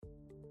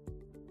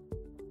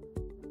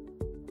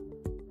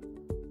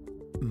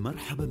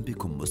مرحبا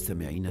بكم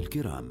مستمعينا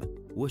الكرام،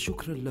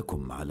 وشكرا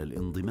لكم على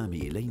الانضمام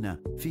إلينا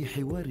في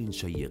حوار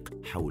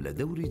شيق حول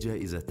دور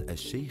جائزة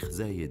الشيخ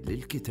زايد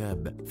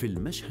للكتاب في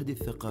المشهد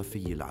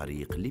الثقافي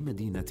العريق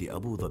لمدينة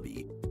أبو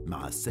ظبي،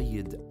 مع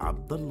السيد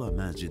عبد الله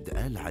ماجد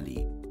آل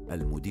علي،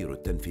 المدير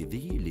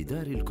التنفيذي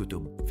لدار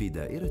الكتب في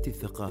دائرة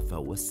الثقافة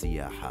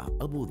والسياحة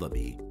أبو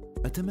ظبي.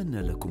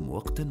 أتمنى لكم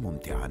وقتا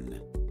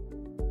ممتعا.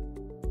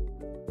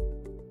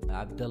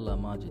 عبد الله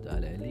ماجد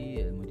آل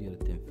علي، المدير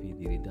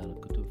التنفيذي لدار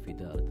الكتب في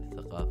دائرة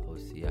الثقافة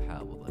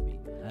والسياحة أبو ظبي.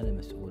 أنا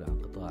مسؤول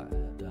عن قطاع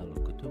دار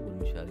الكتب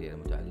والمشاريع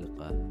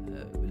المتعلقة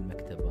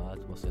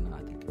بالمكتبات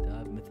وصناعة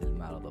الكتاب، مثل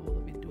معرض أبو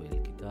ظبي الدولي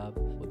للكتاب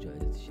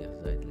وجائزة الشيخ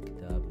زايد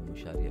للكتاب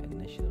ومشاريع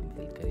النشر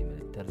مثل كلمة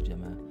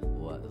للترجمة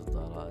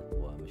وإصدارات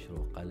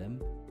ومشروع قلم.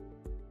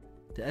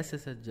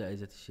 تأسست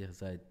جائزة الشيخ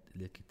زايد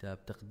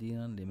للكتاب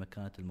تقديرا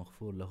لمكانة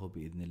المغفور له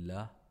بإذن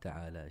الله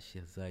تعالى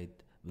الشيخ زايد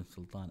بن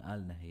سلطان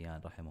آل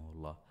نهيان رحمه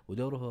الله،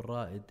 ودوره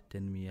الرائد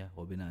تنمية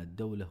وبناء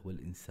الدولة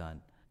والإنسان،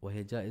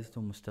 وهي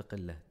جائزة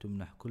مستقلة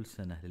تمنح كل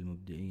سنة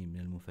للمبدعين من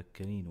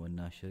المفكرين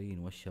والناشرين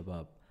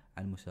والشباب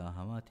عن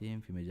مساهماتهم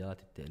في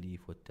مجالات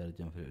التأليف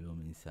والترجمة في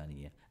العلوم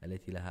الإنسانية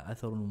التي لها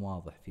أثر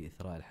واضح في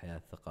إثراء الحياة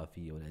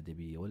الثقافية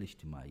والأدبية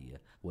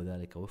والاجتماعية،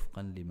 وذلك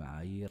وفقا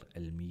لمعايير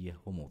علمية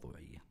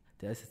وموضوعية.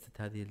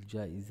 تأسست هذه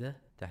الجائزة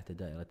تحت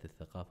دائرة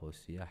الثقافة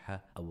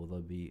والسياحة أبو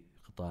ظبي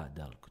قطاع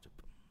دار الكتب.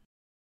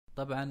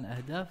 طبعا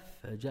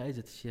أهداف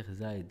جائزة الشيخ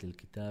زايد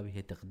للكتاب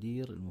هي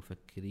تقدير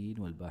المفكرين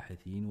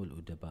والباحثين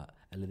والأدباء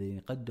الذين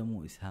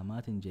قدموا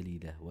إسهامات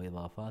جليلة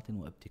وإضافات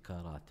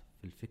وابتكارات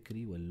في الفكر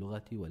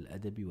واللغة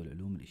والأدب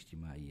والعلوم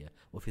الاجتماعية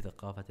وفي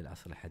ثقافة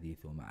العصر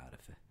الحديث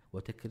ومعارفه،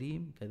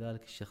 وتكريم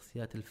كذلك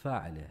الشخصيات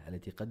الفاعلة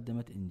التي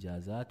قدمت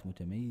إنجازات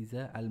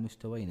متميزة على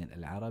المستويين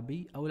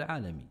العربي أو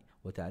العالمي،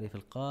 وتعريف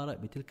القارئ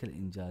بتلك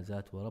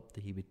الإنجازات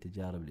وربطه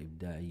بالتجارب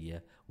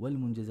الإبداعية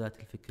والمنجزات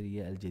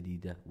الفكرية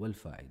الجديدة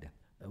والفائدة،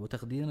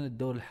 وتقديرا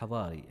للدور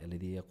الحضاري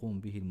الذي يقوم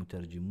به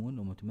المترجمون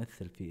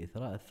ومتمثل في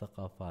إثراء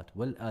الثقافات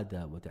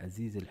والآداب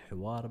وتعزيز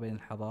الحوار بين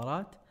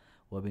الحضارات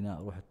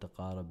وبناء روح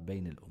التقارب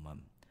بين الأمم،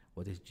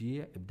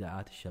 وتشجيع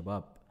إبداعات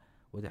الشباب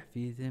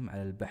وتحفيزهم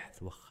على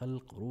البحث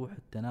وخلق روح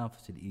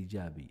التنافس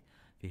الإيجابي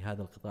في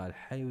هذا القطاع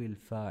الحيوي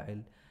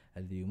الفاعل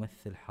الذي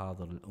يمثل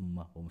حاضر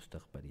الأمة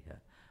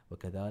ومستقبلها،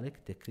 وكذلك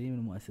تكريم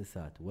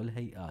المؤسسات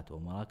والهيئات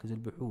ومراكز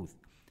البحوث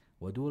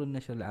ودور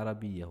النشر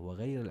العربية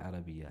وغير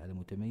العربية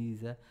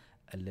المتميزة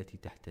التي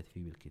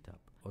تحتفي بالكتاب،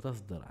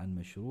 وتصدر عن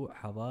مشروع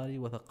حضاري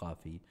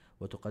وثقافي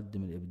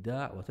وتقدم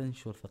الإبداع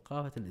وتنشر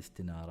ثقافة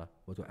الاستنارة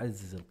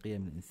وتعزز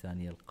القيم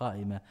الإنسانية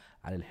القائمة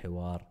على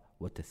الحوار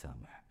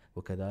والتسامح،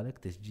 وكذلك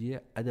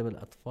تشجيع أدب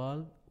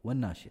الأطفال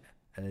والناشئة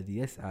الذي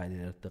يسعى إلى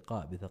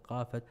الارتقاء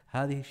بثقافة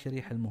هذه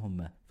الشريحة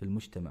المهمة في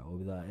المجتمع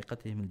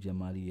وبذائقتهم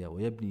الجمالية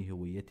ويبني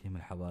هويتهم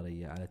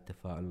الحضارية على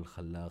التفاعل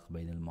الخلاق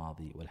بين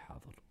الماضي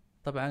والحاضر.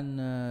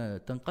 طبعا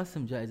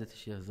تنقسم جائزة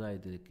الشيخ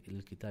زايد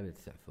للكتاب إلى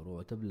 9 فروع،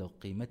 وتبلغ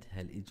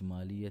قيمتها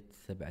الإجمالية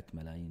 7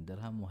 ملايين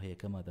درهم، وهي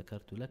كما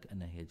ذكرت لك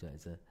أنها هي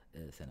جائزة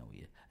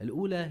سنوية.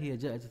 الأولى هي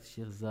جائزة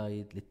الشيخ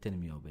زايد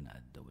للتنمية وبناء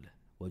الدولة،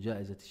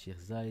 وجائزة الشيخ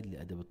زايد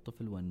لأدب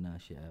الطفل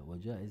والناشئة،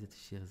 وجائزة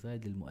الشيخ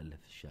زايد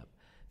للمؤلف الشاب.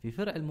 في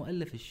فرع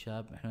المؤلف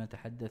الشاب نحن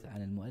نتحدث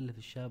عن المؤلف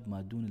الشاب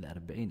ما دون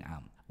 40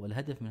 عام،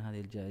 والهدف من هذه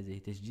الجائزة هي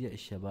تشجيع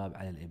الشباب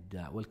على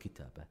الإبداع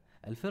والكتابة.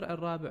 الفرع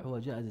الرابع هو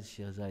جائزة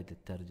الشيخ زايد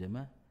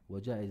للترجمة،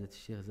 وجائزة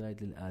الشيخ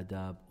زايد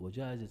للآداب،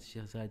 وجائزة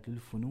الشيخ زايد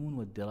للفنون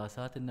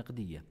والدراسات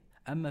النقدية.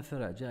 أما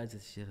فرع جائزة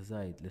الشيخ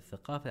زايد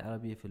للثقافة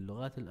العربية في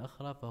اللغات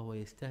الأخرى فهو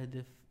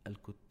يستهدف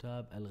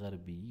الكتاب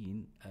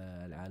الغربيين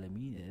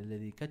العالميين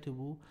الذي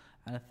كتبوا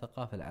عن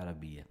الثقافة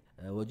العربية.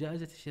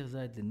 وجائزة الشيخ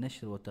زايد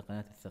للنشر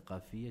والتقنيات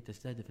الثقافية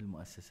تستهدف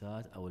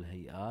المؤسسات أو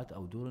الهيئات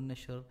أو دور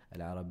النشر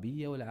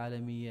العربية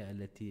والعالمية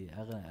التي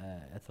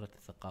أثرت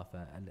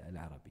الثقافة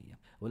العربية.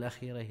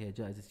 والأخيرة هي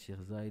جائزة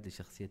الشيخ زايد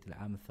لشخصية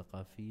العام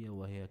الثقافية،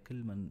 وهي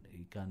كل من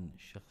كان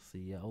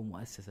شخصية أو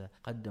مؤسسة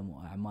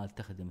قدموا أعمال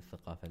تخدم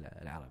الثقافة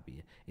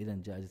العربية.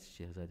 إذن جائزة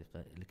الشيخ زايد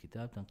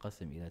للكتاب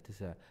تنقسم إلى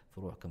 9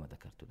 فروع كما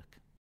ذكرت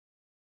لك.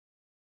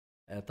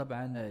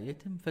 طبعا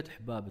يتم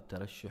فتح باب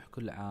الترشح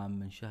كل عام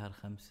من شهر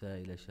 5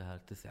 إلى شهر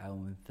 9،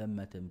 ومن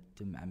ثم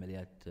تتم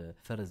عمليات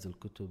فرز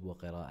الكتب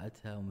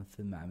وقراءتها، ومن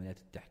ثم عمليات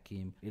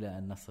التحكيم إلى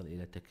أن نصل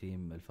إلى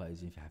تكريم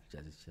الفائزين في حفل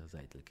جائزة الشيخ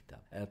زايد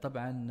للكتاب.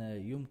 طبعا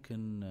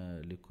يمكن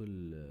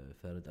لكل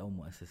فرد أو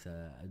مؤسسة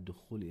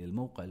الدخول إلى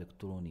الموقع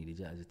الإلكتروني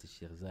لجائزة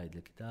الشيخ زايد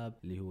للكتاب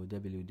اللي هو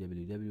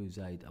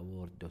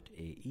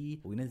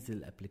www.zaidaward.ae، وينزل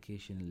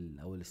الابليكيشن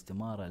أو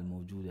الاستمارة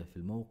الموجودة في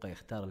الموقع،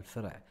 يختار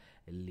الفرع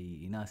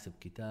اللي يناسب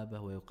كتابه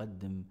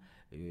ويقدم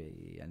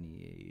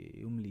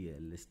يعني يملي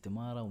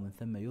الاستمارة، ومن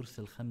ثم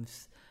يرسل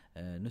 5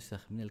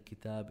 نسخ من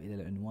الكتاب إلى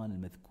العنوان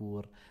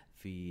المذكور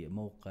في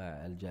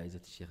موقع الجائزة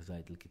الشيخ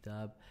زايد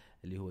للكتاب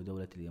اللي هو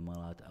دولة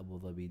الإمارات أبو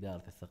ظبي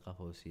دائرة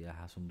الثقافة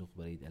والسياحة صندوق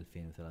بريد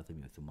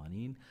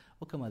 2380.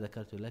 وكما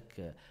ذكرت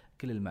لك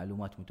كل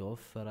المعلومات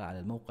متوفرة على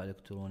الموقع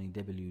الإلكتروني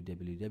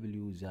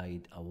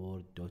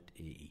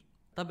www.zaidaward.ae.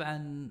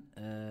 طبعا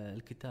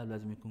الكتاب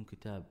لازم يكون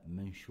كتاب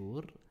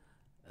منشور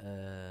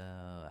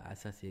على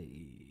أساس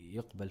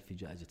يقبل في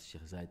جائزة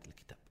الشيخ زايد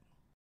للكتاب.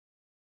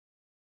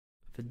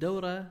 في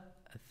الدورة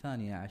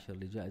 12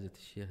 لجائزة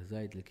الشيخ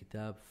زايد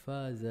للكتاب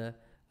فاز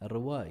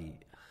الروائي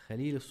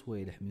خليل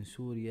صويلح من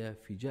سوريا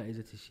في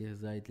جائزة الشيخ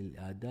زايد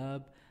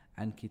للآداب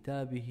عن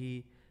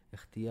كتابه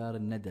اختيار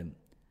الندم،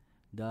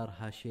 دار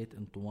هاشيت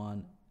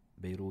انطوان،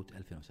 بيروت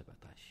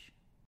 2017.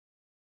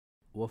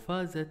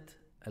 وفازت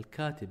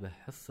الكاتبة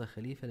حصة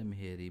خليفة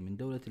المهيري من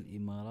دولة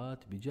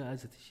الإمارات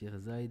بجائزة الشيخ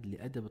زايد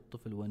لأدب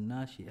الطفل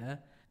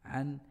والناشئة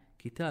عن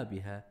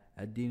كتابها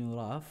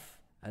الدينوراف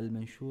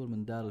المنشور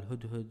من دار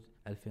الهدهد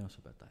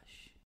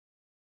 2017.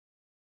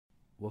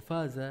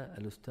 وفاز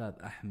الأستاذ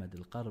أحمد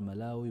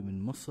القرملاوي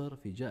من مصر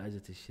في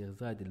جائزة الشيخ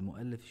زايد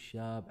المؤلف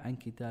الشاب عن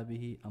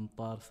كتابه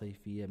أمطار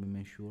صيفية من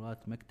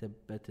منشورات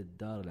مكتبة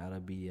الدار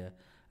العربية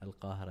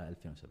القاهرة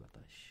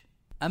 2017.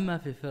 أما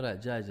في فرع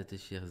جائزة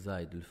الشيخ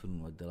زايد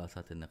للفنون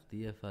والدراسات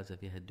النقدية فاز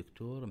فيها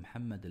الدكتور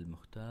محمد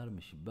المختار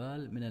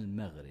مشبال من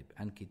المغرب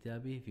عن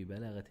كتابه في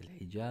بلاغة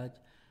الحجاج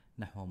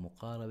نحو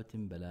مقاربة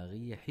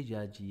بلاغية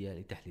حجاجية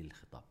لتحليل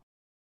الخطاب.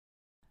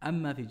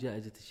 أما في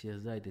جائزة الشيخ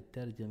زايد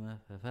الترجمة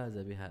ففاز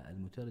بها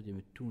المترجم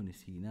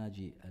التونسي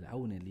ناجي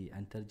العونلي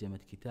عن ترجمة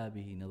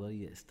كتابه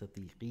نظرية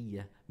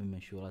استطيقية من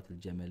منشورات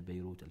الجمل،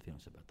 بيروت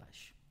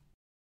 2017.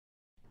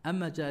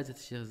 أما جائزة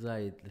الشيخ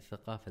زايد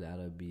للثقافة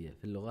العربية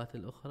في اللغات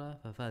الأخرى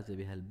ففاز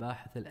بها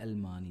الباحث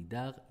الألماني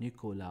داغ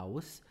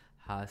نيكولاوس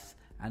هاس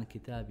عن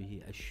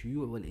كتابه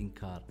الشيوع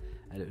والإنكار،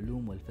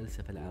 العلوم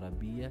والفلسفة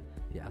العربية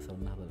في عصر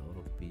النهضة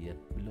الأوروبية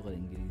باللغة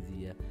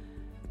الإنجليزية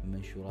من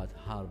منشورات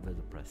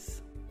هارفارد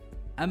بريس.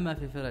 أما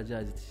في فرع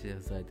جائزة الشيخ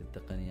زايد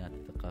التقنيات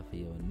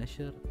الثقافية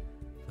والنشر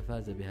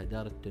ففاز بها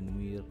دار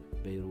التنوير،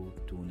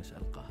 بيروت، تونس،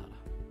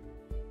 القاهرة.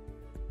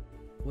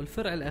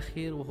 والفرع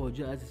الأخير وهو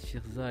جائزة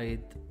الشيخ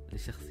زايد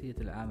لشخصية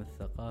العام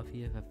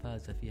الثقافية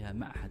ففاز فيها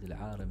معهد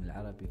العالم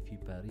العربي في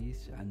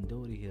باريس عن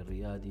دوره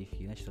الريادي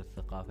في نشر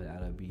الثقافة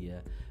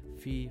العربية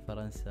في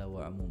فرنسا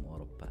وعموم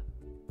أوروبا.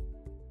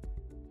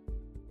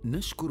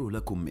 نشكر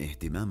لكم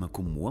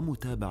اهتمامكم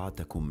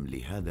ومتابعتكم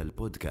لهذا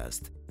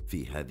البودكاست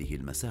في هذه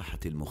المساحة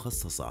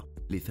المخصصة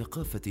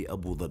لثقافة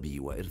أبو ظبي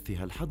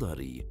وإرثها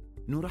الحضاري.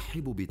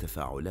 نرحب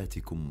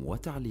بتفاعلاتكم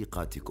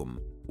وتعليقاتكم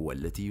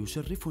والتي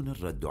يشرفنا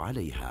الرد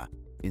عليها.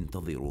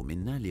 انتظروا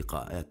منا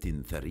لقاءات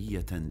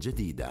ثرية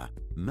جديدة.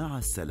 مع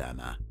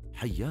السلامة،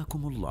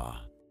 حياكم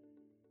الله.